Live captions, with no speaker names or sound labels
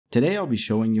Today I'll be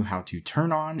showing you how to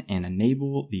turn on and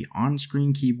enable the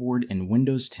on-screen keyboard in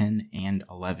Windows 10 and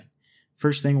 11.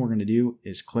 First thing we're going to do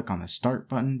is click on the Start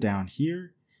button down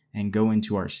here and go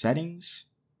into our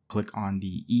settings. Click on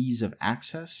the Ease of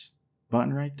Access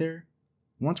button right there.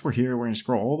 Once we're here, we're going to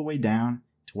scroll all the way down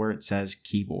to where it says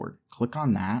Keyboard. Click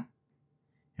on that.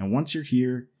 And once you're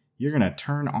here, you're going to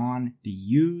turn on the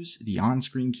Use the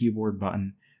On-Screen Keyboard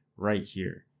button right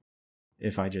here.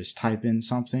 If I just type in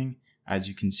something, as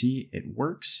you can see, it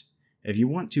works. If you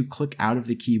want to click out of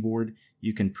the keyboard,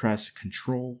 you can press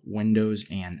Ctrl Windows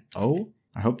and O.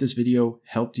 I hope this video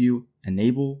helped you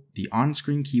enable the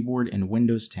on-screen keyboard in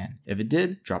Windows 10. If it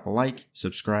did, drop a like,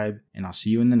 subscribe, and I'll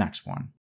see you in the next one.